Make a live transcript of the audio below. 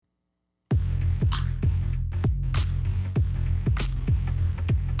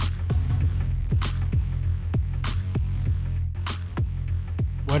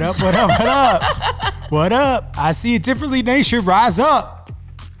What up, what up, what up? What up? I see it differently, nation. Rise up.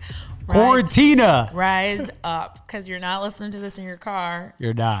 Quarantina. Rise up, because you're not listening to this in your car.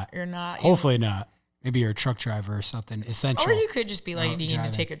 You're not. You're not. Hopefully not. Maybe you're a truck driver or something essential. Or you could just be like needing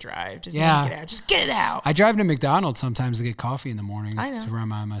to take a drive. Just Yeah. get it out. Just get it out. I drive to McDonald's sometimes to get coffee in the morning. I know. To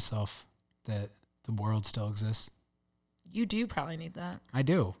remind myself that the world still exists. You do probably need that. I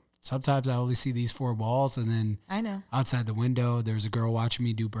do. Sometimes I only see these four walls, and then I know. outside the window, there was a girl watching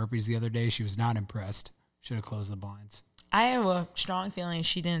me do burpees the other day. She was not impressed. Should have closed the blinds. I have a strong feeling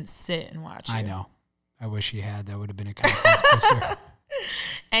she didn't sit and watch it. I know. I wish she had. That would have been a confidence booster.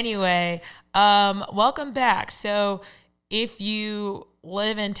 Anyway, welcome back. So if you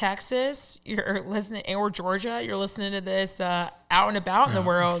live in Texas, you're listening, or Georgia, you're listening to this out and about in the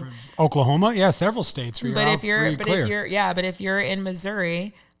world. Oklahoma, yeah, several states. But if you're in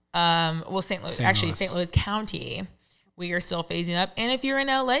Missouri, St. Louis. St. Louis County, we are still phasing up. And if you're in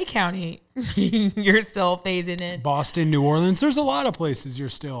LA County, you're still phasing in. Boston, New Orleans, there's a lot of places you're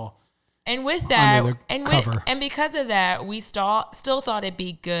still. And with that, cover. And because of that, we still thought it'd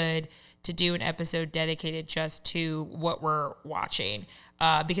be good to do an episode dedicated just to what we're watching.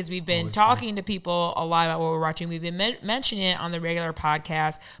 Because we've been talking to people a lot about what we're watching. We've been mentioning it on the regular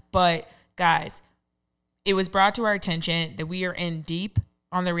podcast. But guys, it was brought to our attention that we are in deep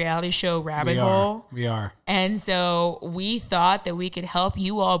on the reality show rabbit hole. We are. And so we thought that we could help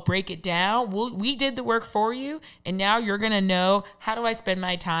you all break it down. We did the work for you, and now you're going to know, how do I spend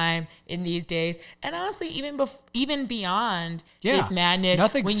my time in these days? And honestly, even beyond this madness,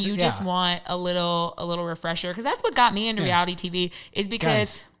 when you just want a little refresher, because that's what got me into reality TV, is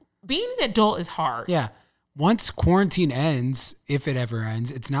because being an adult is hard. Yeah. Once quarantine ends, if it ever ends,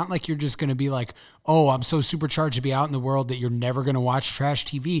 it's not like you're just going to be like, oh, I'm so supercharged to be out in the world that you're never going to watch trash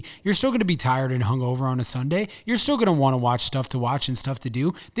TV. You're still going to be tired and hungover on a Sunday. You're still going to want to watch stuff to watch and stuff to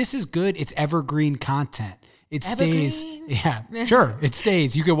do. This is good. It's evergreen content. It stays. Yeah, sure. It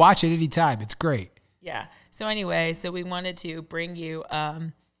stays. You can watch it anytime. It's great. Yeah. So anyway, we wanted to bring you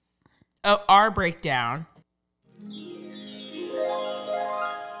our breakdown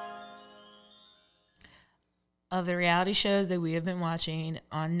of the reality shows that we have been watching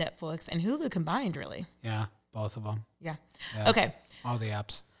on Netflix and Hulu combined, really. Yeah, both of them. Yeah. Okay. All the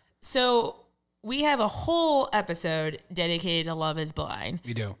apps. So we have a whole episode dedicated to Love is Blind.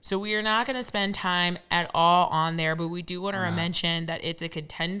 We do. So we are not going to spend time at all on there, but we do want to mention that it's a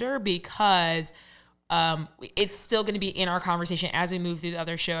contender because it's still going to be in our conversation as we move through the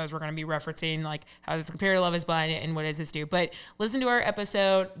other shows. We're going to be referencing like how does this compare to Love is Blind and what does this do. But listen to our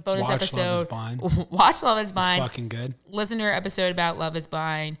episode, bonus episode. Love is Blind. Watch Love is Blind. It's fucking good. Listen to our episode about Love is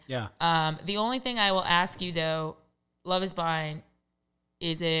Blind. Yeah. The only thing I will ask you though, Love is Blind,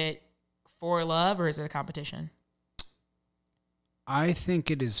 is it for love or is it a competition? I think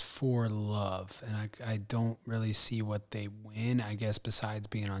it is for love, and I don't really see what they win, I guess, besides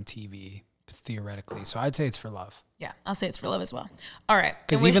being on TV. Theoretically. So I'd say it's for love. Yeah, I'll say it's for love as well. All right.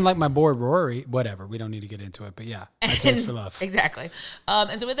 Because even like my boy Rory, whatever, we don't need to get into it, but yeah, I'd say it's for love. Exactly.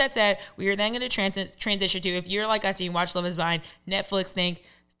 And so with that said, we are then going to transition to, if you're like us and you watch Love is Blind, Netflix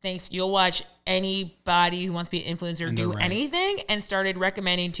thinks you'll watch anybody who wants to be an influencer and do anything, and started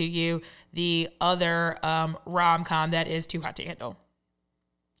recommending to you the other rom-com that is Too Hot to Handle.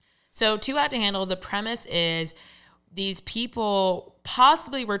 So Too Hot to Handle, the premise is these people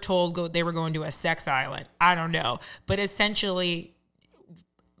possibly were told they were going to a sex island. I don't know. But essentially,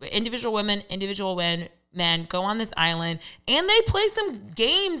 individual men go on this island, and they play some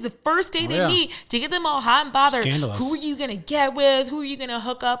games the first day they meet to get them all hot and bothered. Scandalous. Who are you going to get with? Who are you going to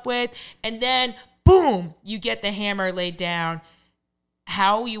hook up with? And then, boom, you get the hammer laid down.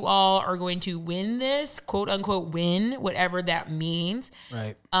 How you all are going to win this, quote unquote win, whatever that means.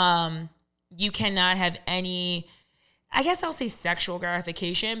 Right. You cannot have any, I guess I'll say sexual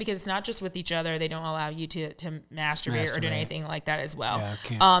gratification, because it's not just with each other. They don't allow you to masturbate or do anything like that as well.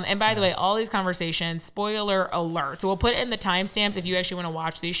 Yeah, and by the way, all these conversations, spoiler alert. So we'll put it in the timestamps if you actually want to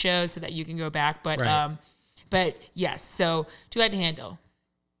watch these shows so that you can go back. But but yes, so Too Hot to Handle.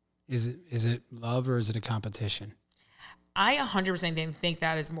 Is it love or is it a competition? I 100% think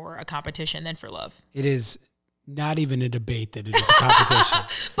that is more a competition than for love. It is not even a debate that it is a competition.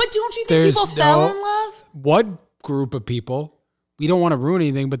 But don't you think people fell in love? What group of people? We don't want to ruin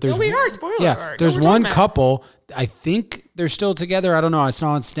anything, but there's spoiler alert. There's one couple. I think they're still together. I don't know. I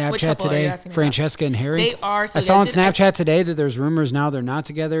saw on Snapchat today, Francesca and Harry. They are. So I saw on Snapchat today that there's rumors now they're not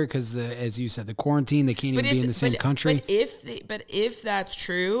together because as you said, the quarantine. They can't even be in the same country. But if that's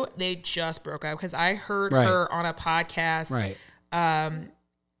true, they just broke up, because I heard her on a podcast. Right.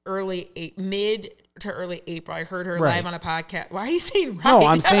 Mid to early April. I heard her Right. live on a podcast. Why are you saying right? No,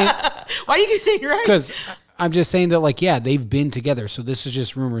 I'm saying why do you keep saying right? because I'm just saying that like, yeah, they've been together. So this is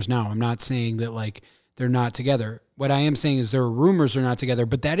just rumors now. I'm not saying that like they're not together. What I am saying is there are rumors they're not together,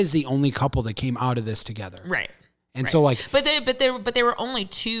 but that is the only couple that came out of this together. Right. And right. so like, but they were only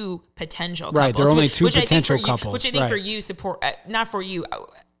two potential couples. Right, there are only two which potential I think for couples, You, which I think right. for you support, not for you,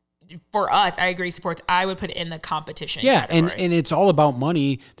 for us, I agree. Supports. I would put it in the competition. yeah, category. and it's all about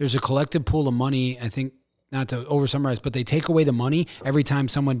money. There's a collective pool of money. I think, not to oversummarize, but they take away the money every time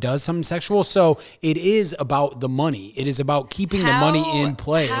someone does something sexual. So it is about the money. It is about keeping the money in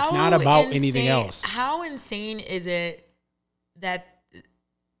play. It's not about anything else. How insane is it that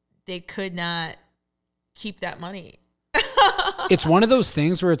they could not keep that money? It's one of those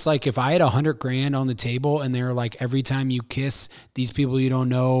things where it's like, if I had $100,000 on the table and they're like, every time you kiss these people you don't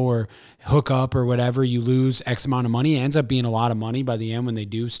know or hook up or whatever, you lose X amount of money. It ends up being a lot of money by the end when they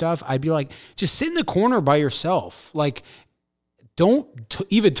do stuff. I'd be like, just sit in the corner by yourself. Like, don't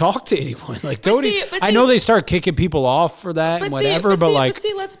even talk to anyone. Like, don't. I know they start kicking people off for that and whatever, but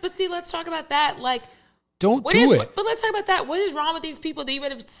let's talk about that. Like, don't do it. But let's talk about that. What is wrong with these people that you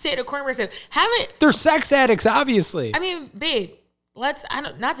would have sit in a corner and They're sex addicts, obviously. I mean, babe,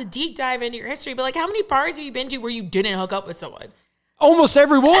 not to deep dive into your history, but like, how many bars have you been to where you didn't hook up with someone? Almost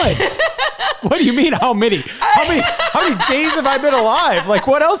every one. What do you mean? How many? How many days have I been alive? Like,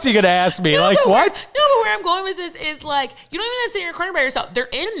 what else are you gonna ask me? Like, what? But where I'm going with this is like, you don't even have to sit in your corner by yourself. They're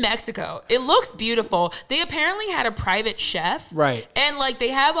in Mexico. It looks beautiful. They apparently had a private chef, right? And like, they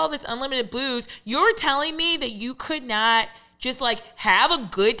have all this unlimited booze. You're telling me that you could not just like have a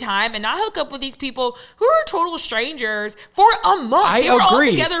good time and not hook up with these people who are total strangers for a month. They were all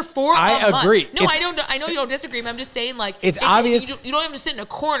together for a month. I agree. No, I don't. I know you don't disagree, but I'm just saying, like, it's obvious. You don't have to sit in a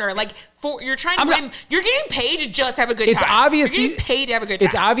corner. Like, you're trying to you're getting paid to just have a good time. It's obvious. You're getting paid to have a good time.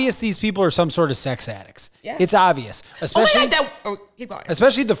 It's obvious these people are some sort of sex addicts. Yeah. It's obvious, especially keep going.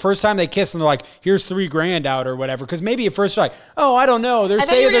 Especially the first time they kiss and they're like, "Here's $3,000 out" or whatever. Because maybe at first they're like, "Oh, I don't know." They're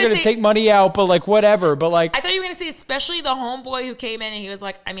saying they're going to take money out, but like whatever. But like, I thought you were going to say, especially the homeboy who came in and he was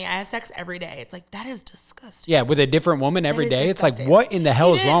like, "I mean, I have sex every day." It's like, that is disgusting. Yeah, with a different woman every day. It's like, what in the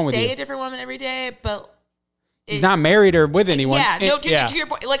hell is wrong with you? Say a different woman every day, but he's not married or with anyone. Yeah, to your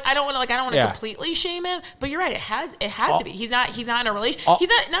point. Like, I don't want to completely shame him, but you're right. It has to be. He's not in a relationship. He's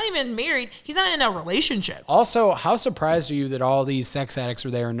not even married. He's not in a relationship. Also, how surprised are you that all these sex addicts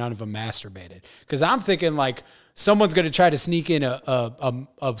were there and none of them masturbated? Because I'm thinking like, someone's going to try to sneak in a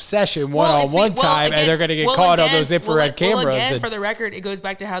session one-on-one time, and they're going to get caught on those infrared cameras. Well, again, for the record, it goes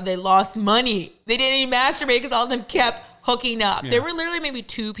back to how they lost money. They didn't even masturbate because all of them kept hooking up. Yeah. There were literally maybe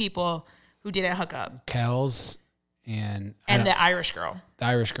two people who didn't hook up. Kels and the Irish girl. The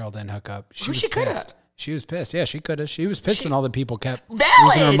Irish girl didn't hook up. She could have. She was pissed. Yeah, she could have. She was pissed when all the people kept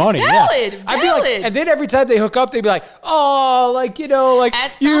losing her money. Valid. I'd be like, and then every time they hook up, they'd be like, "Oh, like, you know, like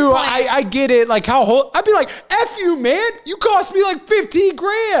you, I get it. Like how I'd be like, F you, man. You cost me like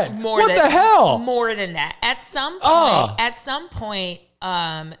 $15,000. What the hell? More than that. At some point,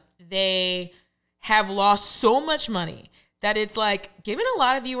 they have lost so much money that it's like, given a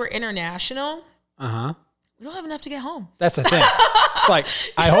lot of you are international. We don't have enough to get home. That's the thing. It's like,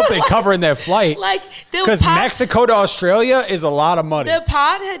 I hope they cover in their flight. Like, because Mexico to Australia is a lot of money. The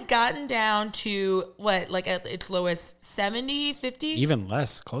pot had gotten down to what, like at its lowest, 70, 50? Even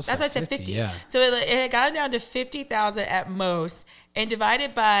less, close to 50. That's why I said 50. Yeah. So it had gotten down to 50,000 at most, and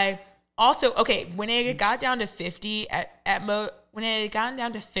divided by also, okay, when it got down to 50 when it had gotten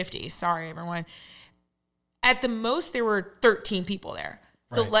down to 50, sorry everyone, at the most there were 13 people there.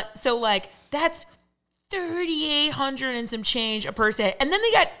 So so like that's $3,800 and some change a person, and then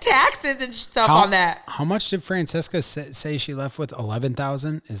they got taxes and stuff on that. How much did Francesca say she left with?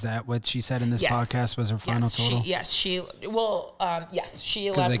 11,000? Is that what she said in this podcast was her final total? She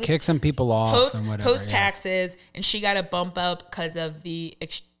because they kicked some people off and whatever. Post taxes, and she got a bump up because of the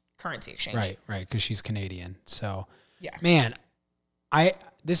currency exchange. Right, because she's Canadian. So yeah, man,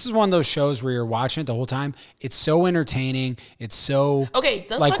 this is one of those shows where you're watching it the whole time. It's so entertaining. It's so okay.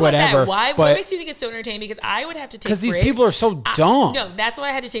 Let's like talk whatever. About that. What makes you think it's so entertaining? Because I would have to take breaks. Because these people are so dumb. No, that's why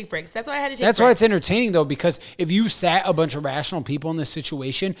I had to take breaks. That's why it's entertaining though. Because if you sat a bunch of rational people in this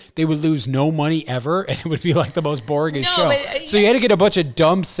situation, they would lose no money ever, and it would be like the most boringest show. But, so you had to get a bunch of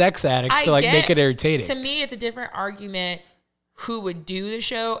dumb sex addicts to make it entertaining. To me, it's a different argument who would do the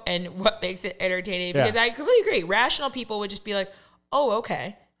show and what makes it entertaining. Because I completely agree. Rational people would just be like, "Oh,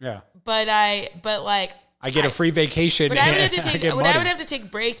 okay." Yeah. But I get a free vacation. But I would have to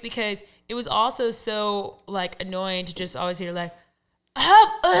take breaks because it was also so like annoying to just always hear like, "I have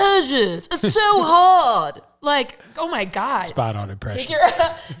urges. It's so hard." Like, oh my God. Spot on impression.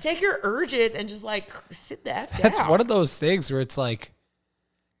 Take your urges and just like sit the F down. That's one of those things where it's like,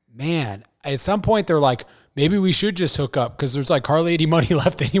 man, at some point they're like, maybe we should just hook up because there's like hardly any money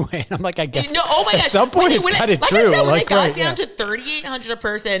left anyway. And I'm like, I guess oh my at gosh. some point it's kind of like true. I said, when like, it got right, down to $3,800 a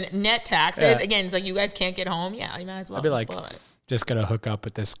person net taxes, again, it's like you guys can't get home. Yeah, you might as well. I'd be just like, blow it. just gonna hook up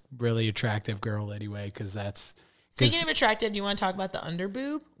with this really attractive girl anyway because that's. Speaking of attractive, do you want to talk about the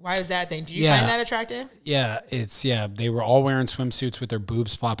underboob? Why was that thing? Do you Yeah. find that attractive? Yeah, they were all wearing swimsuits with their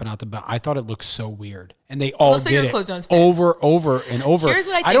boobs flopping out the back. I thought it looked so weird. And they all looks like did your it clothes don't fit. over and over. Here's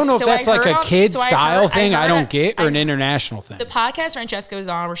what I I don't think. know if So that's I like heard a on- kid so I style heard- thing. I heard- don't get, or an international thing. The podcast Francesca was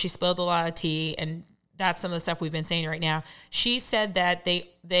on where she spilled a lot of tea, and that's some of the stuff we've been saying right now. She said that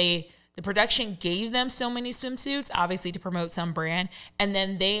the production gave them so many swimsuits, obviously to promote some brand, and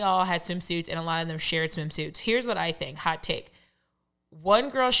then they all had swimsuits, and a lot of them shared swimsuits. Here's what I think, hot take.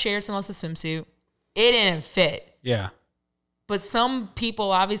 One girl shared someone else's swimsuit. It didn't fit. Yeah. But some people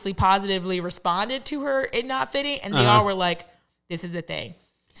obviously positively responded to her it not fitting, and they all were like, this is a thing.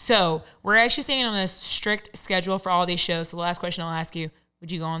 So we're actually staying on a strict schedule for all these shows. So the last question I'll ask you,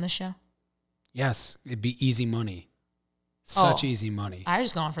 would you go on this show? Yes, it'd be easy money. Such Oh. easy money. I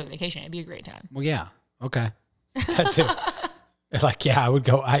just go on for the vacation. It'd be a great time. Well, yeah. Okay. That too. Like, yeah, I would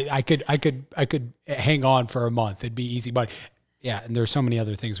go. I could hang on for a month. It'd be easy money. Yeah, and there's so many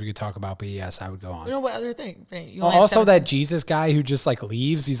other things we could talk about, but yes, I would go on. You know what other thing? You Well, only have also 17 that Jesus guy who just like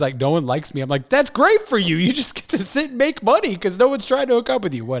leaves. He's like, no one likes me. I'm like, that's great for you. You just get to sit and make money because no one's trying to hook up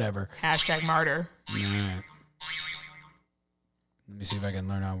with you. Whatever. hashtag martyr. All right. Let me see if I can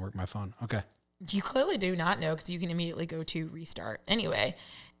learn how to work my phone. Okay. You clearly do not know because you can immediately go to restart. Anyway,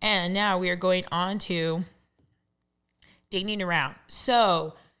 and now we are going on to Dating Around.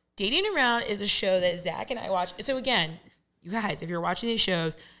 So Dating Around is a show that Zach and I watch. So again, you guys, if you're watching these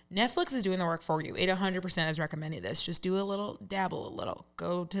shows, Netflix is doing the work for you. It 100% has recommended this. Just do a little, dabble a little.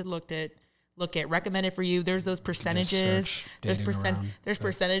 Go to look at recommended for you. There's those percentages. search There's Dating Around. There's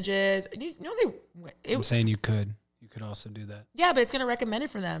percentages. You know I'm saying you could also do that. yeah, but it's gonna recommend it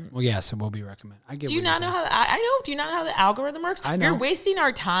for them. Well, yes, it will be recommended. I get. Do you not know how? I know. Do you not know how the algorithm works? I know. You're wasting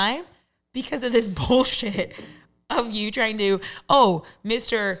our time because of this bullshit of you trying to. Oh,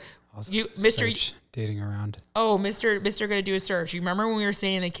 Mister, Search Dating Around. Oh, Mister, gonna do a search. You remember when we were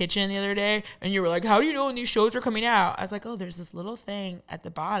sitting in the kitchen the other day, and you were like, "How do you know when these shows are coming out?" I was like, "Oh, there's this little thing at the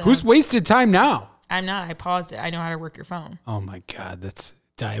bottom." Who's wasted time now? I'm not. I paused it. I know how to work your phone. Oh my God, that's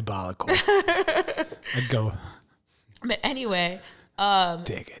diabolical. I'd go But anyway,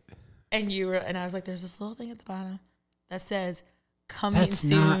 dig it. and I was like, "There's this little thing at the bottom that says coming That's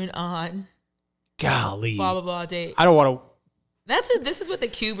soon on Golly. blah blah blah date." I don't want to. This is what the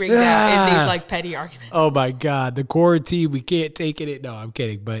Q brings out in these like petty arguments. Oh my God, the quarantine, we can't take it. No, I'm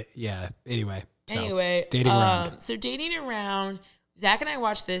kidding. But yeah, anyway. Dating Around. So Dating Around, Zach and I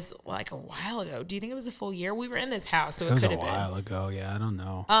watched this like a while ago. Do you think it was a full year? We were in this house, so it was could a have been. while ago. Yeah, I don't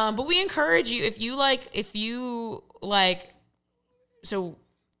know. But we encourage you if you like, so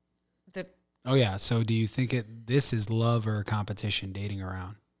the Oh yeah. So do you think this is love or a competition? Dating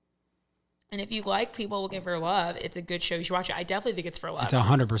Around. and if you like people looking for love, it's a good show. You should watch it. I definitely think it's for love. It's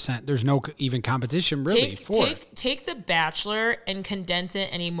 100%. There's no even competition really for it. Take The Bachelor and condense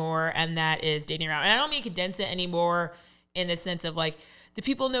it anymore, and that is Dating Around. And I don't mean condense it anymore in the sense of like the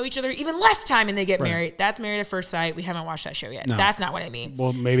people know each other even less time and they get married. That's Married at First Sight. We haven't watched that show yet. No. That's not what I mean.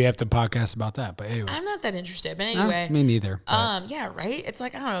 Well, maybe I have to podcast about that. But anyway, I'm not that interested. But anyway, me neither. But yeah, right. It's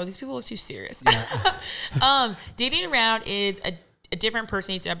like I don't know. These people look too serious. Dating Around is a different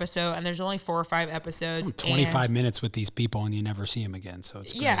person each episode, and there's only 4 or 5 episodes. 25 minutes with these people, and you never see them again. So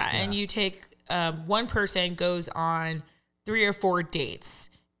it's great. Yeah, and you take one person goes on 3 or 4 dates,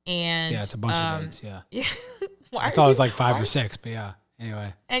 and it's a bunch of dates. Yeah, Why I thought it was like 5 or 6, but yeah.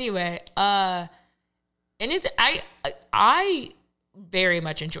 Anyway, and I very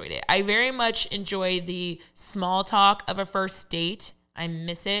much enjoyed it. I very much enjoy the small talk of a first date. I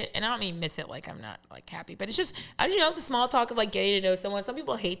miss it. And I don't mean miss it like I'm not like happy, but it's just, as you know, the small talk of like getting to know someone. Some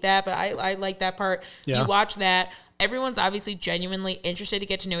people hate that, but I like that part. Yeah. You watch that. Everyone's obviously genuinely interested to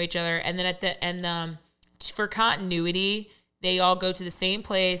get to know each other. And then at the end, for continuity, they all go to the same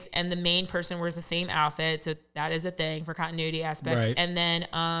place and the main person wears the same outfit. So that is a thing for continuity aspects. Right. And then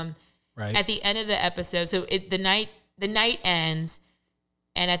right. at the end of the episode, so the night ends.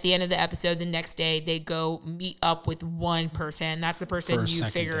 And at the end of the episode, the next day, they go meet up with one person. That's the person you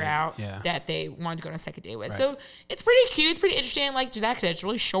figure out that they wanted to go on a second date with. Right. So it's pretty cute. It's pretty interesting. Like Zach said, it's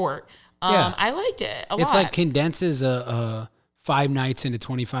really short. I liked it a lot. It's like condenses 5 nights into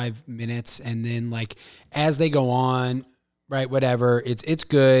 25 minutes. And then like as they go on, right, whatever, it's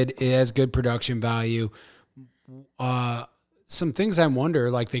good. It has good production value. some things I wonder,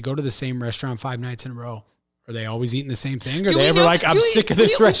 like they go to the same restaurant 5 nights in a row. Are they always eating the same thing? Are Do they we ever know- like, I'm do we- sick of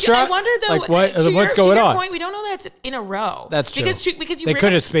this we- restaurant? I wonder though. Like what's to going your on? Point, we don't know that's in a row. That's true. Because you They bring could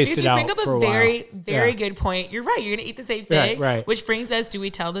up- have spaced because it you bring out up for a a while. very, very Yeah. good point. You're right. You're gonna eat the same Yeah, thing. right. Which brings us, do we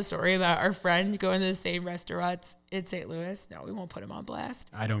tell the story about our friend going to the same restaurants in St. Louis? No, we won't put him on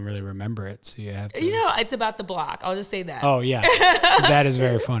blast. I don't really remember it, so you have to. You know, it's about the block. I'll just say that. Oh yes, that is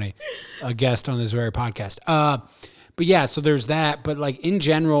very funny. A guest on this very podcast. But yeah, so there's that. But like in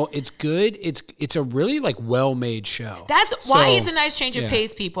general, it's good. It's a really like well-made show. That's why So, it's a nice change of yeah.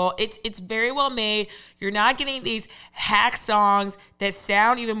 pace, people. It's very well made. You're not getting these hack songs that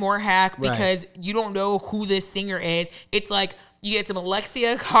sound even more hack Right. because you don't know who this singer is. It's like you get some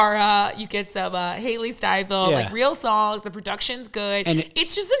Alexia Cara, you get some Haley Steinfeld, Yeah. like real songs. The production's good, And and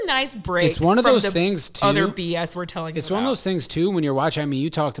it's just a nice break. it's one of from those the things, too. Other BS we're telling. It's you one of about. those things too when you're watching. I mean, you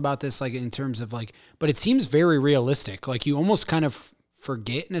talked about this like in terms of like, but it seems very realistic. Like you almost kind of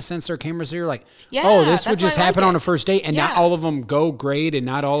forget in a sense there are cameras there. Like, Yeah, oh, this would that's why just I like happen it. on a first date, and not Yeah. all of them go great, and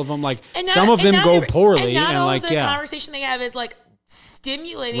not all of them like And not- some of and them not go every- poorly, and not all like the yeah, conversation they have is like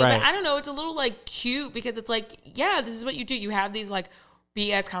stimulating. Right. But I don't know, it's a little like cute because it's like, yeah, this is what you do. You have these like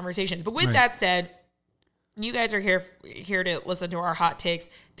BS conversations. But with Right. that said, you guys are here to listen to our hot takes.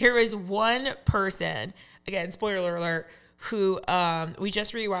 There is one person, again, spoiler alert, who we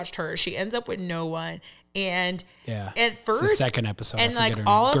just rewatched her. She ends up with no one. And yeah. at It's first, the second episode, and I forget like her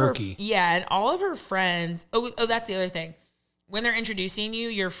all name. of her, Gurky. yeah, and all of her friends. Oh, that's the other thing. When they're introducing you,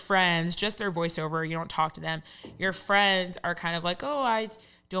 your friends, just their voiceover, you don't talk to them. Your friends are kind of like, oh, I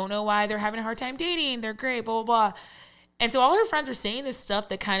don't know why they're having a hard time dating. They're great, blah, blah, blah. And so all her friends are saying this stuff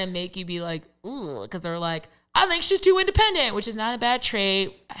that kind of make you be like, ooh, because they're like, I think she's too independent, which is not a bad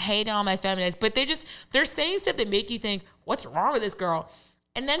trait. I hate all my feminists. But they're saying stuff that make you think, what's wrong with this girl?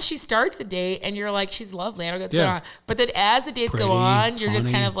 And then she starts the date and you're like, she's lovely. I don't know what's Yeah. going on. But then as the dates Pretty, go on, you're just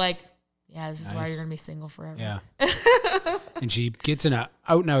funny. kind of like, yeah, this is why Nice. you're going to be single forever. Yeah. And she gets in a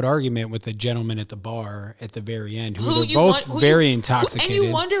out and out argument with the gentleman at the bar at the very end, who they're you both want- who very you- intoxicated. and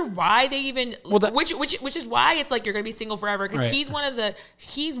you wonder why they even, Well, that- which is why it's like you're going to be single forever. Because Right. he's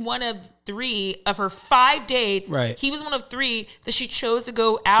one of 3 of her 5 dates. Right. He was one of 3 that she chose to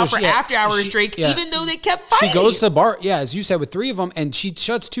go out So for she- after hours she- drink, yeah. even though they kept fighting. She goes to the bar, yeah, as you said, with 3 of them, and she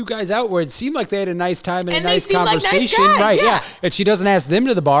shuts 2 guys out where it seemed like they had a nice time and And a they nice seemed like nice conversation. guys, right, yeah. And she doesn't ask them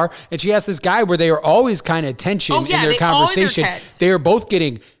to the bar, and she asks this guy where they are always kind of tension Oh, yeah, in their they always are conversation. tense. They are both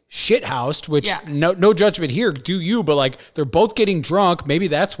getting shithoused, which Yeah. no judgment here, do you, but like they're both getting drunk. Maybe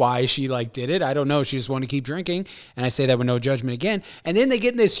that's why she like did it. I don't know. She just wanted to keep drinking. And I say that with no judgment again. And then they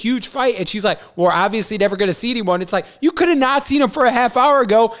get in this huge fight and she's like, we're obviously never going to see anyone. It's like, you could have not seen him for a half hour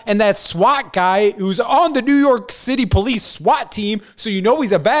ago. And that SWAT guy who's on the New York City police SWAT team, so you know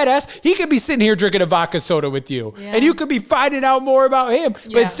he's a badass, he could be sitting here drinking a vodka soda with you. Yeah. And you could be finding out more about him. But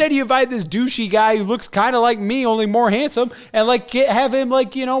Yeah. instead you invite this douchey guy who looks kind of like me, only more handsome, and like have him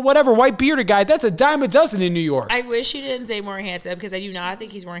like, you know, whatever, white bearded guy. That's a dime a dozen in New York. I wish you didn't say more handsome because I do not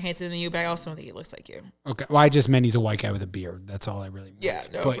think he's more handsome than you, but I also don't think he looks like you. Okay. Well, I just meant he's a white guy with a beard. That's all I really meant. Yeah,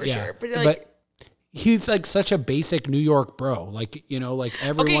 no, for sure. But, like- But he's like such a basic New York bro. Like, you know, like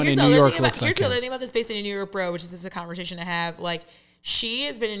everyone in the New other York thing about, looks like here's the him. other thing about this based in New York bro, which is just a conversation to have. Like, she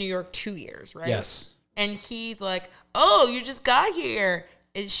has been in New York 2 years, right? Yes. And he's like, oh, you just got here.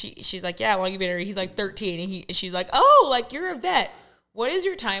 And she's like, yeah, how long you been here? He's like 13. And she's like, oh, like you're a vet. What is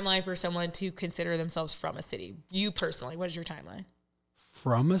your timeline for someone to consider themselves from a city? You personally, what is your timeline?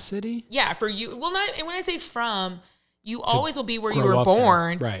 From a city? Yeah, for you. Well, not, and when I say from, you always will be where you grow were up there,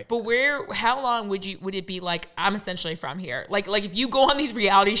 born. right. But how long would it be like, I'm essentially from here? Like if you go on these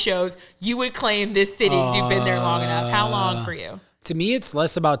reality shows, you would claim this city because you've been there long enough. How long for you? To me, it's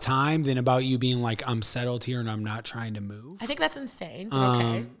less about time than about you being like, I'm settled here and I'm not trying to move. I think that's insane, but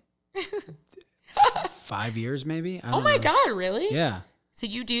okay. 5 years, maybe? I Oh don't my know. God, really? Yeah. So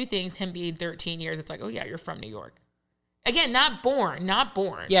you do things, him being 13 years, it's like, oh yeah, you're from New York. Again, not born.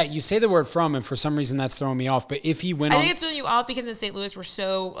 Yeah, you say the word from, and for some reason that's throwing me off. But if he went I on. think it's throwing you off because in St. Louis we're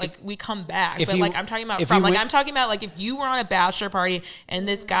so like we come back. If But he- like I'm talking about if from he like went- I'm talking about like if you were on a bachelor party and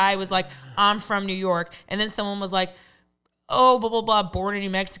this guy was like, I'm from New York, and then someone was like, oh, blah blah blah, born in New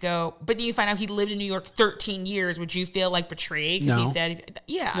Mexico, but then you find out he lived in New York 13 years, would you feel like betrayed because he No. said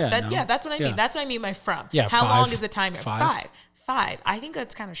Yeah, no. that's what I mean. Yeah. That's what I mean by from. Yeah, How 5. long is the time here? 5. 5. I think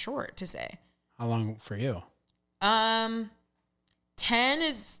that's kind of short to say. How long for you? 10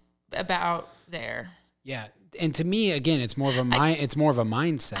 is about there. Yeah. And to me, again, it's more of a mind. It's more of a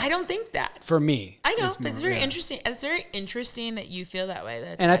mindset I don't think that. for me. I know, but more- it's very yeah. interesting. It's very interesting that you feel that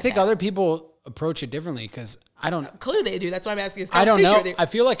way. And I think other people approach it differently because I don't. Clearly they do. That's why I'm asking this I don't conversation. know. I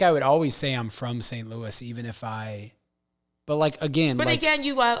feel like I would always say I'm from St. Louis, even if I. But like again, but like, again,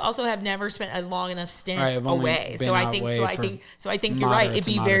 you also have never spent a long enough stint away. So I think you're right. It'd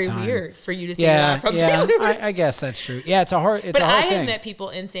be very weird for you to say that from St. Louis. I guess that's true. Yeah, it's a hard. It's but a hard I thing. have met people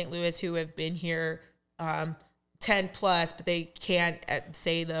in St. Louis who have been here 10 plus, but they can't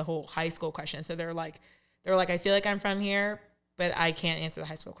say the whole high school question. So they're like, I feel like I'm from here, but I can't answer the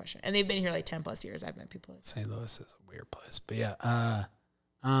high school question. And they've been here like 10 plus years. I've met people. St. Louis is a weird place, but yeah,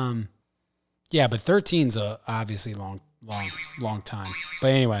 but 13's a obviously long time. But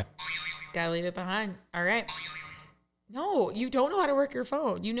anyway, gotta leave it behind. All right. No, you don't know how to work your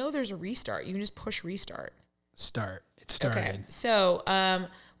phone. You know there's a restart. You can just push restart. It started. Okay. So,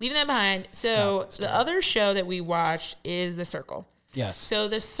 leaving that behind. So Stop. the other show that we watched is The Circle. Yes. So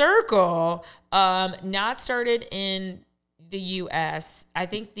The Circle, not started in the U.S. I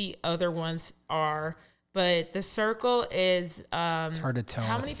think the other ones are, but The Circle is. It's hard to tell.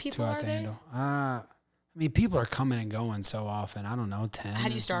 How many people are there? I mean, people are coming and going so often. I don't know, 10. How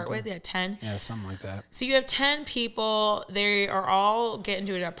do you start with? Yeah, 10. Yeah, something like that. So you have 10 people. They are all getting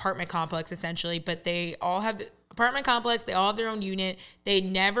into an apartment complex essentially, but they all have the apartment complex. They all have their own unit. They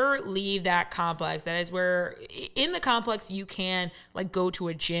never leave that complex. That is where in the complex you can like go to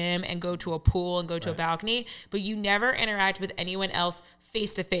a gym and go to a pool and go to a balcony, but you never interact with anyone else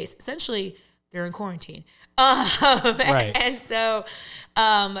face to face. Essentially, they're in quarantine. And so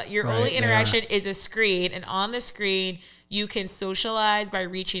your only interaction is a screen, and on the screen you can socialize by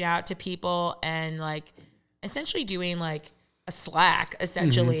reaching out to people and like essentially doing like a Slack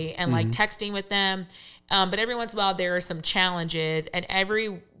essentially and like texting with them. But every once in a while there are some challenges and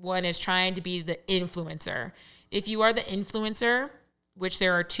everyone is trying to be the influencer. If you are the influencer, which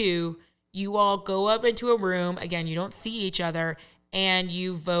there are 2, you all go up into a room. Again, you don't see each other and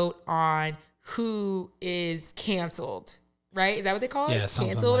you vote on who is canceled, right? Is that what they call it? Yeah,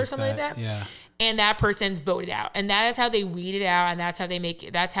 canceled or something like that? Yeah. And that person's voted out. And that is how they weed it out. And that's how they make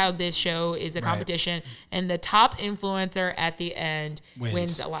it. That's how this show is a competition. And the top influencer at the end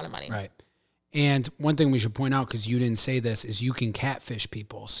wins a lot of money. Right. And one thing we should point out, because you didn't say this, is you can catfish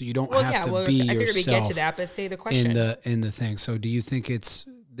people. So you don't have to be yourself. I figured we'd get to that, but say the question. In the thing. So do you think it's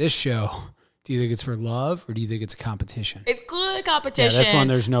this show? Do you think it's for love or do you think it's a competition? It's good competition. Yeah, this one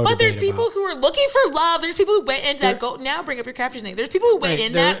there's no debate. But there's people about. who are looking for love. There's people who went into that. Go now, bring up your catfish thing. There's people who went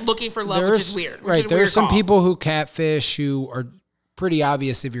in that looking for love, which is weird. There's some people who catfish who are pretty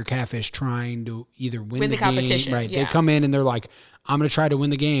obvious if you're catfish trying to either win the competition. Game, right? Yeah. They come in and they're like, I'm going to try to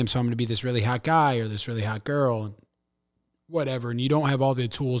win the game, so I'm going to be this really hot guy or this really hot girl. And whatever, and you don't have all the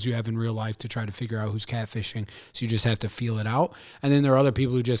tools you have in real life to try to figure out who's catfishing, so you just have to feel it out. And then there are other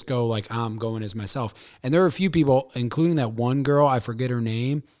people who just go like, I'm going as myself. And there are a few people, including that one girl, I forget her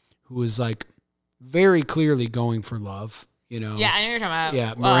name, who was like very clearly going for love, you know? Yeah, I know what you're talking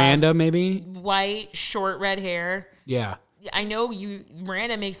Yeah, about. Miranda maybe? White, short, red hair. Yeah. I know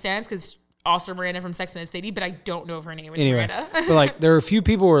Miranda makes sense because also Miranda from Sex and the City, but I don't know if her name is Miranda. But like, there are a few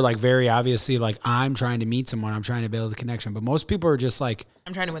people who are like very obviously like, I'm trying to meet someone, I'm trying to build a connection. But most people are just like,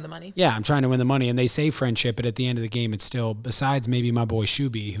 I'm trying to win the money. Yeah, I'm trying to win the money. And they say friendship, but at the end of the game, it's still, besides maybe my boy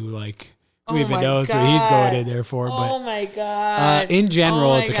Shuby, who like, who even knows what he's going in there for. But my God. In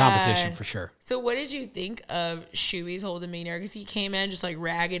general, it's a competition for sure. So what did you think of Shuby's whole demeanor? Because he came in just like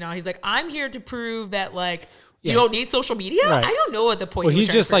ragging on. He's like, I'm here to prove that like, you don't need social media? Right. I don't know what the point was. Well, he's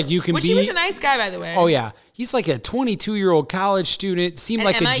just like, you can Which he was a nice guy, by the way. Oh, yeah. He's like a 22-year-old college student. Seemed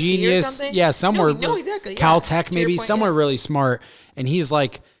like MIT a genius. Yeah, somewhere. No, exactly. Caltech, maybe. Somewhere really smart. And he's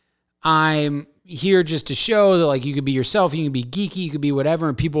like, I'm here just to show that like you could be yourself. You can be geeky. You could be whatever.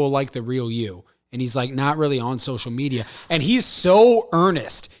 And people will like the real you. And he's like not really on social media. And he's so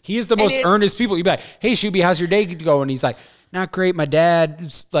earnest. He is the most earnest people. You'd be like, hey, Shuby, how's your day going? And he's like, not great. My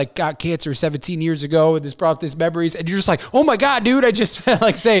dad like got cancer 17 years ago and this brought this memories. And you're just like, oh my God, dude. I just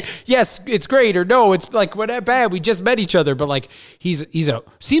like say, yes, it's great. Or no, it's like, what bad. We just met each other. But like,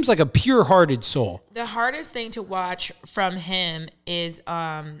 seems like a pure hearted soul. The hardest thing to watch from him is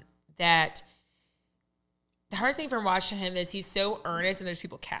that the hardest thing from watching him is he's so earnest and there's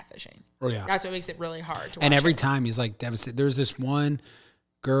people catfishing. Oh yeah. That's what makes it really hard to watch. And every time he's like devastated. There's this one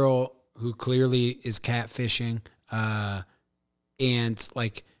girl who clearly is catfishing. And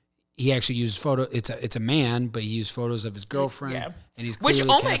like he actually used photo. It's a man, but he used photos of his girlfriend. Yeah. And he's clearly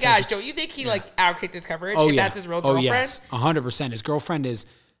oh my gosh, don't you think he like outkicked his coverage? Oh, if that's his real girlfriend? Oh yes, 100%. His girlfriend is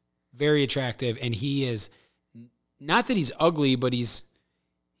very attractive, and he is not that he's ugly, but he's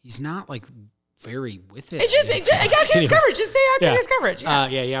not like very with it. It's just outkicked his coverage. Just say outkicked his coverage.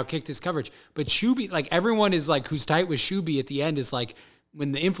 Yeah, outkicked his coverage. But Shuby, like everyone is like who's tight with Shuby at the end is like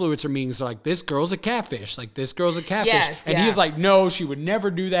when the influencer meetings are like, this girl's a catfish, like this girl's a catfish. Yes, and he's like, no, she would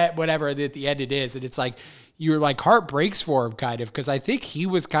never do that, whatever. And at the end it is. And it's like, your like heart breaks for him kind of, because I think he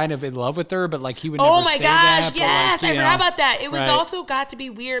was kind of in love with her, but like he would never Oh my say gosh, that. yes, Like, I forgot about that. It was right. also got to be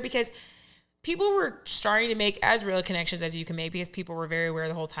weird because people were starting to make as real connections as you can make, because people were very aware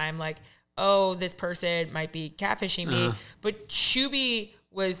the whole time, like, oh, this person might be catfishing me. But Shuby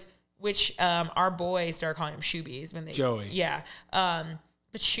was, which our boys started calling him Shubies when they Joey. Yeah.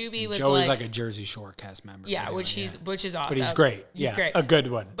 But Shuby was Joey's like a Jersey Shore cast member. yeah, anyway, which is awesome. But he's great. He's great. A good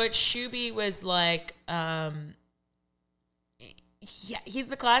one. But Shuby was like, he's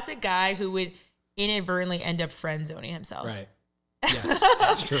the classic guy who would inadvertently end up friend zoning himself. Right. Yes,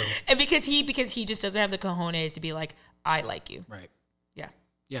 that's true. And because he just doesn't have the cojones to be like, I like you. Right. Yeah.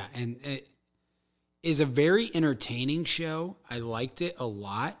 Yeah, and it is a very entertaining show. I liked it a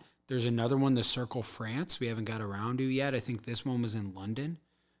lot. There's another one, The Circle France, we haven't got around to yet. I think this one was in London.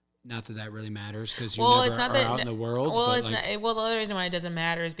 Not that that really matters, because you never are out in the world. Well, but it's like, not, well, the other reason why it doesn't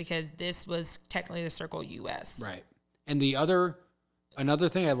matter is because this was technically The Circle US. right. And another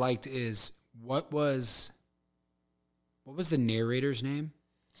thing I liked is what was the narrator's name?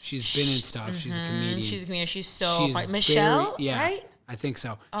 She's been in stuff. She's a comedian. She's a comedian. She's so funny. very- Michelle, right? I think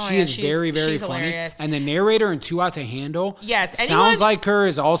so. Oh, she yeah, is very, very she's funny. hilarious. And the narrator in Too Hot to Handle, Yes, sounds like her,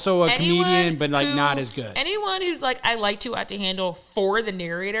 is also a anyone comedian, but like who- not as good. Anyone who's like, I like Too Hot to Handle for the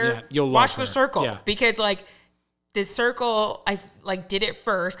narrator, Yeah, you'll watch love The her. Circle. Yeah. Because like The Circle, I like did it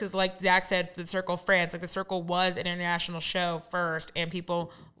first because like Zach said, The Circle France, like The Circle was an international show first, and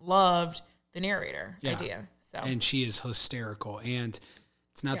people loved the narrator idea. So And she is hysterical. And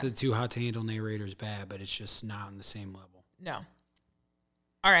it's not that Too Hot to Handle narrator is bad, but it's just not on the same level. no.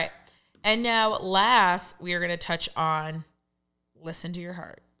 All right. And now last, we are going to touch on Listen to Your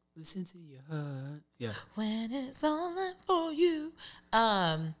Heart. Listen to your heart. Yeah. When it's all up for you.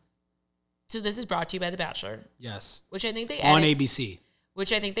 So this is brought to you by The Bachelor, Yes. which I think they On added, ABC.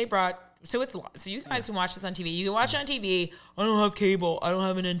 which I think they brought. So you guys can watch this on TV. You can watch it on TV. I don't have cable. I don't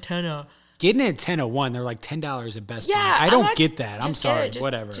have an antenna. Get an antenna one. They're like $10 at Best Buy. Yeah, I I'm don't not- get that. I'm just sorry. get it.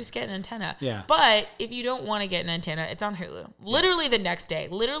 Whatever. Just get an antenna. Yeah. But if you don't want to get an antenna, it's on Hulu. Literally the next day.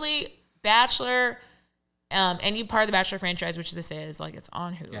 Literally Bachelor, any part of the Bachelor franchise, which this is, like it's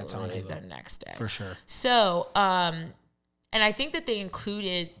on Hulu. Yeah, it's on literally Hulu. the next day. For sure. So, and I think that they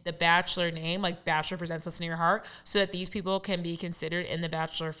included the Bachelor name, like Bachelor Presents Listen to Your Heart, so that these people can be considered in the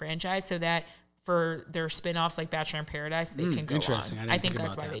Bachelor franchise, so that for their spin-offs like Bachelor in Paradise, they can go Interesting. on. I I didn't think think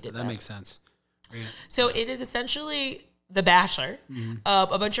that's about why that, they did but that. that makes sense. Yeah. So it is essentially The Bachelor,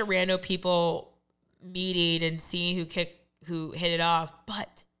 a bunch of random people meeting and seeing who hit it off,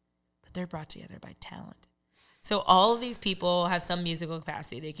 but they're brought together by talent. So all of these people have some musical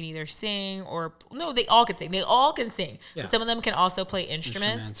capacity. They can either sing or no, they all can sing. They all can sing. Yeah. But some of them can also play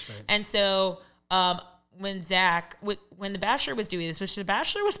instruments. Right. And so when The Bachelor was doing this, which The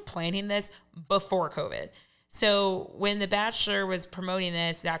Bachelor was planning this before COVID. So when The Bachelor was promoting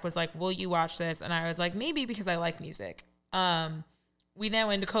this, Zach was like, will you watch this? And I was like, maybe, because I like music. We then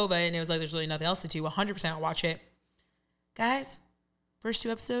went to COVID and it was like, there's really nothing else to do. 100% I'll watch it. Guys, first 2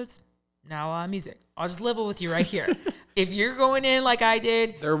 episodes, not a lot of music. I'll just level with you right here. If you're going in like I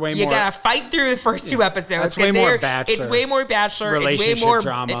did, you gotta fight through the first 2 episodes. That's way more Bachelor. It's way more Bachelor. Relationship it's way more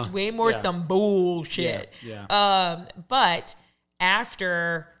drama. It's way more some bullshit. Yeah. But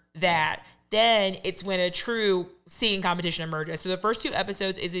after that, then it's when a true singing competition emerges. So the first 2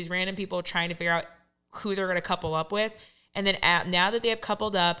 episodes is these random people trying to figure out who they're going to couple up with. And then now that they have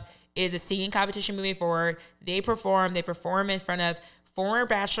coupled up, is a singing competition moving forward. They perform in front of former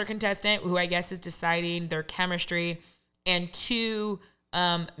Bachelor contestant, who I guess is deciding their chemistry, and 2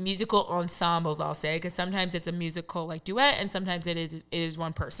 musical ensembles, I'll say, because sometimes it's a musical like duet and sometimes it is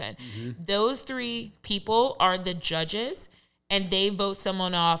one person. Those 3 people are the judges, and they vote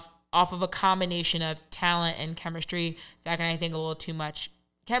someone off of a combination of talent and chemistry. Zach and I think a little too much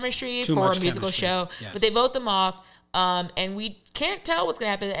chemistry for a musical show, but they vote them off. And we can't tell what's going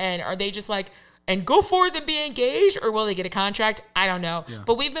to happen at the end. Are they just like, and go forward and be engaged, or will they get a contract? I don't know. Yeah.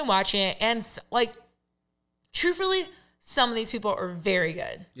 But we've been watching it, and like, truthfully, some of these people are very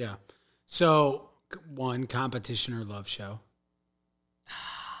good. Yeah. So, one, competition or love show?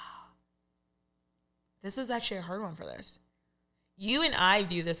 This is actually a hard one for this. You and I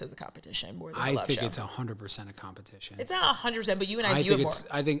view this as a competition more than a love show. I think it's 100% a competition. It's not 100%, but you and I view it more.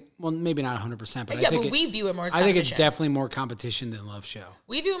 I think, well, maybe not 100%, but yeah, I think but we view it more as I competition. think it's definitely more competition than love show.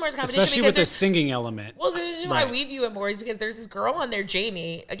 We view it more as competition, especially with the singing element. Well, the reason why we view it more is because there's this girl on there,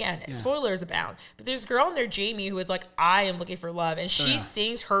 Jamie. Again, spoilers abound, but there's a girl on there, Jamie, who is like, I am looking for love, and she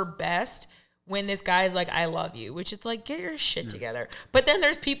sings her best when this guy is like, I love you, which it's like, get your shit together. But then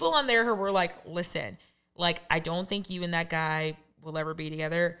there's people on there who were like, listen, like, I don't think you and that guy will ever be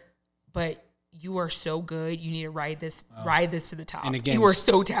together, but you are so good. You need to ride this to the top. And again, you are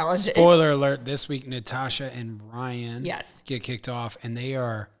so talented. Spoiler alert, this week, Natasha and Ryan get kicked off, and they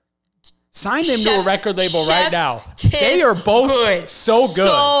are... Sign them to a record label right now. They are both good. So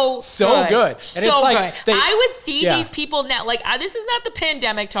good. So good. And so it's like good. I would see these people now. Like, this is not the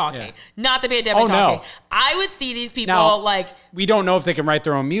pandemic talking. Yeah. Not the pandemic talking. No. I would see these people now, like... We don't know if they can write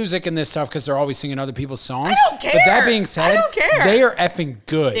their own music and this stuff because they're always singing other people's songs. I don't care. But that being said, I don't care. They are effing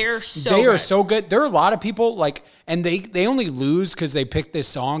good. They are so good. There are a lot of people like... And they only lose because they picked this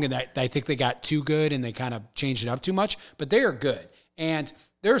song and I think they got too good and they kind of changed it up too much. But they are good. And...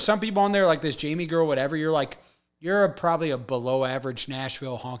 There are some people on there like this Jamie girl, whatever. You're like, probably a below average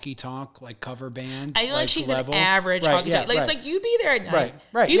Nashville honky tonk like cover band. I feel like she's level. an average honky tonk. Like it's like you'd be there at night.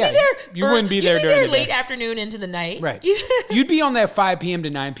 Right. You'd be there. You wouldn't be there during the late day. Afternoon into the night. Right. You'd be on that 5 p.m. to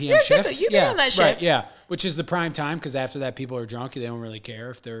 9 p.m. shift. You'd be on that shift. Right. Yeah. Which is the prime time because after that people are drunk. They don't really care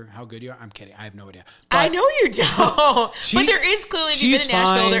if they're how good you are. I'm kidding. I have no idea. But I know you don't. But there is clearly, if you've been in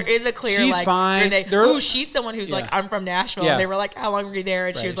Nashville, there is a clear she's like. Fine. She's someone who's like, I'm from Nashville. And they were like, how long were you there?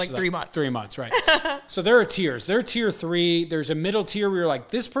 And she was like 3 months. 3 months, right. So there are tiers. There are tier 3. There's a middle tier where you're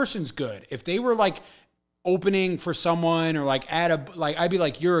like, this person's good. If they were like opening for someone or like I'd be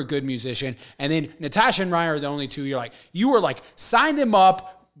like, you're a good musician. And then Natasha and Ryan are the only two. You're like, you were like, sign them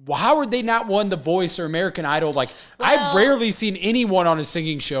up. How are they not won The Voice or American Idol? Like, I've rarely seen anyone on a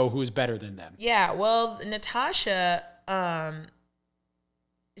singing show who is better than them. Yeah, well, Natasha, her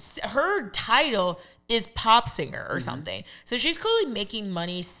title is pop singer or something. So she's clearly making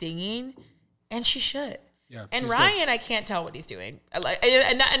money singing, and she should. Yeah, and Ryan, good. I can't tell what he's doing.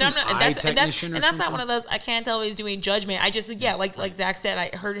 That's not one of those. I can't tell what he's doing. Judgment. I just like Zach said.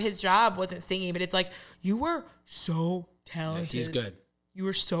 I heard his job wasn't singing, but it's like you were so talented. Yeah, he's good. You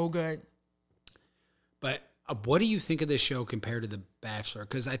were so good. But what do you think of this show compared to The Bachelor?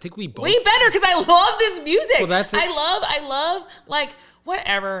 Because I think we both... Way better because I love this music. Well, that's it. I love, like,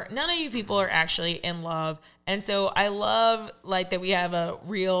 whatever. None of you people are actually in love. And so I love, like, that we have a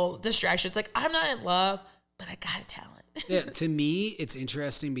real distraction. It's like, I'm not in love, but I got a talent. Yeah, to me, it's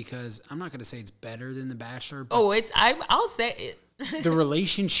interesting because I'm not going to say it's better than The Bachelor. But I'll say it. The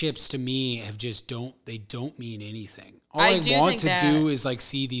relationships to me have just don't mean anything. All I want to do is like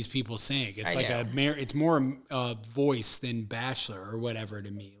see these people sing. It's like it's more Voice than Bachelor or whatever to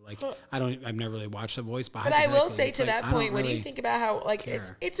me. Like I've never really watched The Voice, but I will say to that point, what do you think about how like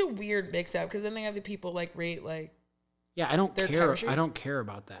it's a weird mix up because then they have the people like rate like I don't care. Chemistry. I don't care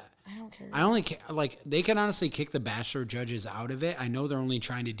about that. I don't care. I only like they can honestly kick the Bachelor judges out of it. I know they're only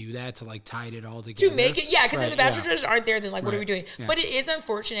trying to do that to like tie it all together to make it because if the Bachelor judges aren't there, then like what are we doing? Yeah. But it is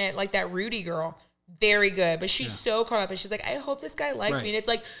unfortunate. Like that Rudy girl. Very good, but she's so caught up, and she's like, "I hope this guy likes me." And it's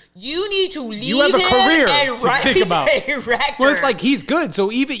like, you need to leave. You have a career to think about. Well, it's like he's good, so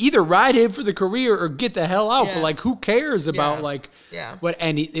either ride him for the career or get the hell out. But like, who cares about like what?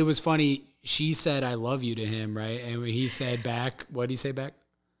 And it was funny. She said, "I love you" to him, right? And he said back, what did he say back?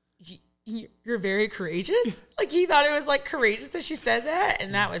 You're very courageous. Like he thought it was like courageous that she said that,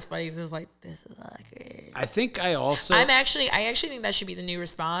 and that was funny. So it was like, this is like. I think I actually think that should be the new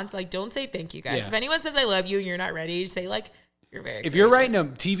response. Like, don't say thank you, guys. If anyone says I love you and you're not ready, say like you're very. If you're writing a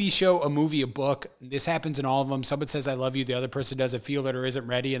TV show, a movie, a book, this happens in all of them. Someone says I love you, the other person doesn't feel it or isn't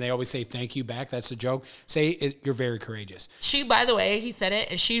ready, and they always say thank you back. That's a joke. Say you're very courageous. She, by the way, he said it,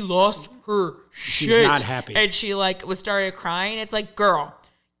 and she lost her shit. She's not happy, and she like started crying. It's like, girl.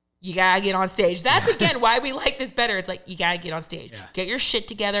 You gotta get on stage. That's again why we like this better. It's like you gotta get on stage, get your shit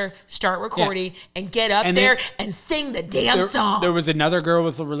together, start recording, and get up there and sing the damn song. There was another girl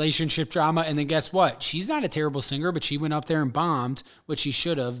with a relationship drama, and then guess what? She's not a terrible singer, but she went up there and bombed, which she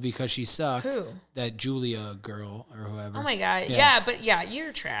should have because she sucked. Who? That Julia girl or whoever. Oh my god, but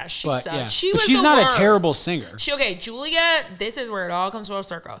you're trash. She sucked. Yeah. She's not a terrible singer. Julia. This is where it all comes full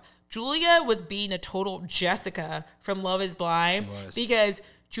circle. Julia was being a total Jessica from Love Is Blind because.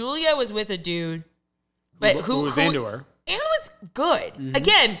 Julia was with a dude, but who was into her. And it was good. Mm-hmm.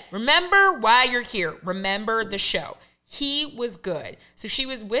 Again, remember why you're here. Remember the show. He was good. So she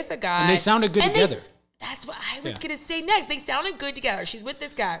was with a guy. And they sounded good together. That's what I was going to say next. They sounded good together. She's with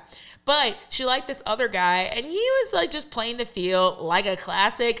this guy. But she liked this other guy. And he was like just playing the field like a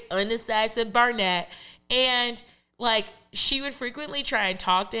classic undecisive Barnett. And like she would frequently try and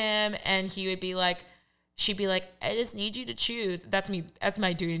talk to him. And he would be like, she'd be like, I just need you to choose. That's me. That's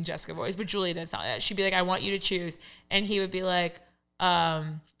my doing Jessica voice. But Julia doesn't sound like that. She'd be like, I want you to choose. And he would be like,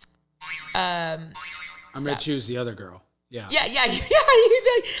 I'm going to choose the other girl. Yeah. Yeah. You'd be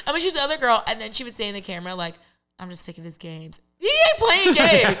like, I'm gonna choose the other girl, and then she would say in the camera like, I'm just sick of his games. He ain't playing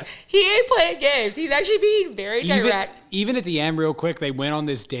games. He's actually being very direct. Even at the end, real quick, they went on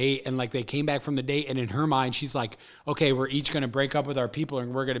this date and like they came back from the date, and in her mind, she's like, okay, we're each going to break up with our people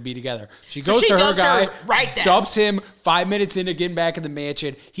and we're going to be together. She goes to her guy, dumps him 5 minutes into getting back in the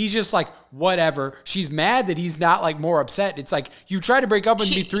mansion. He's just like, whatever. She's mad that he's not like more upset. It's like, you tried to break up with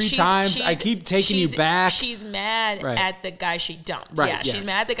me 3 times. I keep taking you back. She's mad at the guy she dumped. Right, yeah, yes. she's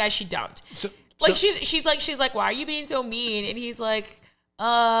mad at the guy she dumped. Like she's like, why are you being so mean? And he's like,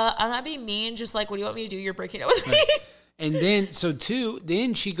 I'm not being mean. Just like, what do you want me to do? You're breaking up with me. And then,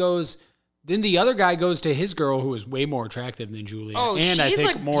 then she goes, then the other guy goes to his girl who is way more attractive than Julia. Oh, and I think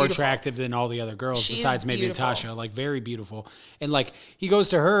like more beautiful. attractive than all the other girls besides maybe beautiful. Natasha, like very beautiful. And like, he goes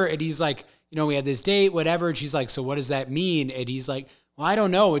to her and he's like, we had this date, whatever. And she's like, so what does that mean? And he's like, well, I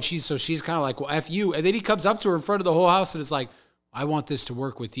don't know. And she's kind of like, well, F you. And then he comes up to her in front of the whole house and is like, I want this to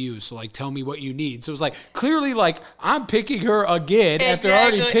work with you. So like, tell me what you need. So it's like, clearly like I'm picking her again after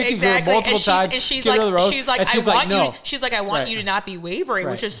already picking her multiple times. And she's like, I want you to not be wavering,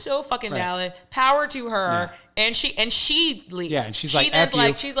 which is so fucking valid. Power to her. Yeah. And she leaves. Yeah, and she's like, F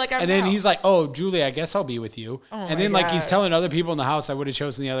you. She's like, I'm and then he's like, oh, Julie, I guess I'll be with you. Oh and then like he's telling other people in the house, I would have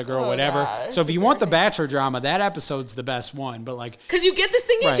chosen the other girl, whatever. God, so if you want the Bachelor drama, that episode's the best one. But like, because you get the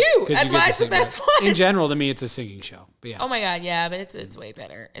singing too. That's why it's the best one. In general, to me, it's a singing show. But yeah. Oh my God, yeah, but it's way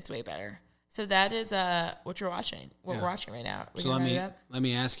better. It's way better. So that is what you're watching. What we're watching right now. So let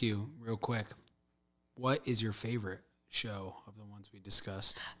me ask you real quick, what is your favorite show of the ones we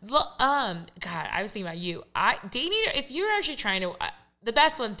discussed? God, I was thinking about you. Dating. If you're actually trying to, the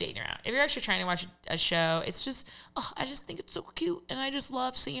best one's Dating Around. If you're actually trying to watch a show, it's just, I just think it's so cute, and I just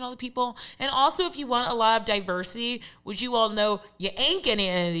love seeing all the people. And also, if you want a lot of diversity, which you all know, you ain't getting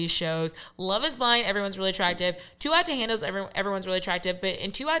any of these shows. Love is Blind, everyone's really attractive. Too Hot to Handle, everyone's really attractive. But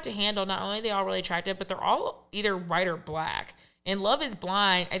in Too Hot to Handle, not only are they all really attractive, but they're all either white or black. In Love is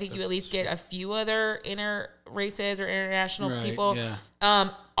Blind, I think you at least get a few other inner races or international people. Yeah.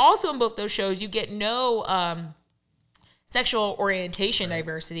 Also, in both those shows, you get no sexual orientation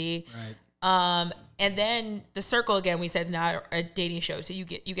diversity. Right. And then The Circle, again, we said is not a dating show, so you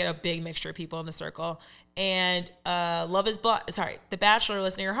get a big mixture of people in The Circle. And Love is Blind. Sorry, The Bachelor,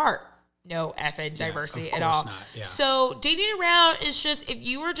 Listen to Your Heart. No effing diversity at all. Not. Yeah. So Dating Around is just, if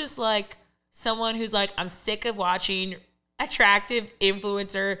you were just like someone who's like, I'm sick of watching attractive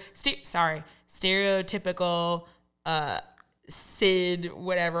influencer, stereotypical, Sid,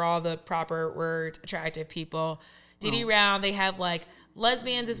 whatever, all the proper words, attractive people. Dating Around, they have like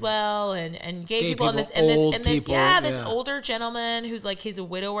lesbians as well, and gay people, and this older gentleman who's like his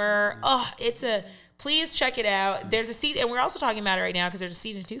widower. Please check it out. There's a season, and we're also talking about it right now because there's a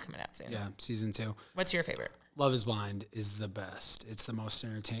season 2 coming out soon. Yeah, season 2. What's your favorite? Love is Blind is the best. It's the most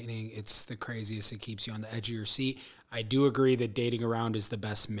entertaining. It's the craziest. It keeps you on the edge of your seat. I do agree that Dating Around is the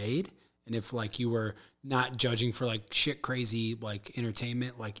best made. And if like you were not judging for like shit crazy like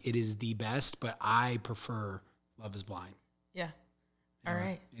entertainment, like it is the best. But I prefer Love is Blind. Yeah. All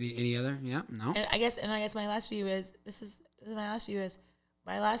right. Any other? Yeah. No. And I guess my last view is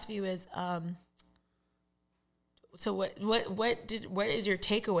So what is your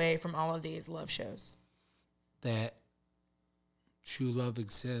takeaway from all of these love shows? That true love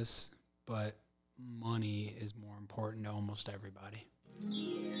exists, but money is more important to almost everybody.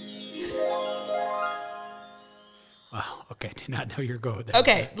 Wow. Okay. Did not know you're going there.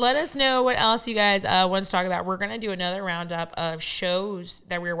 Okay. Let us know what else you guys want to talk about. We're going to do another roundup of shows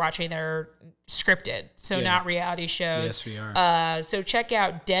that we're watching that are scripted, so not reality shows. Yes, we are. So check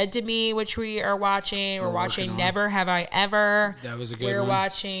out Dead to Me, which we are watching. We're watching Never Have I Ever. That was a good one. We're one.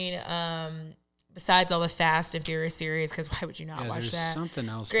 watching, besides all the Fast and Furious series, because why would you not watch there's that? Something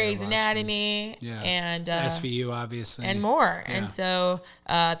else. Grey's Anatomy. And SVU, obviously. And more. Yeah. And so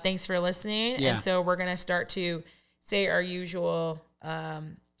thanks for listening. Yeah. And so we're going to start to say our usual, I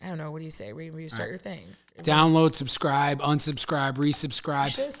don't know, what do you say? You start your thing. Download, subscribe, unsubscribe,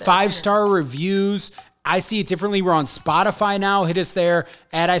 resubscribe. 5-star reviews. I See It Differently. We're on Spotify now. Hit us there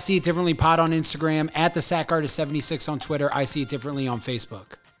at I See It Differently Pod on Instagram, at the Sack Artist 76 on Twitter, I See It Differently on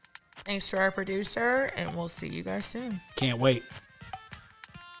Facebook. Thanks to our producer, and we'll see you guys soon. Can't wait.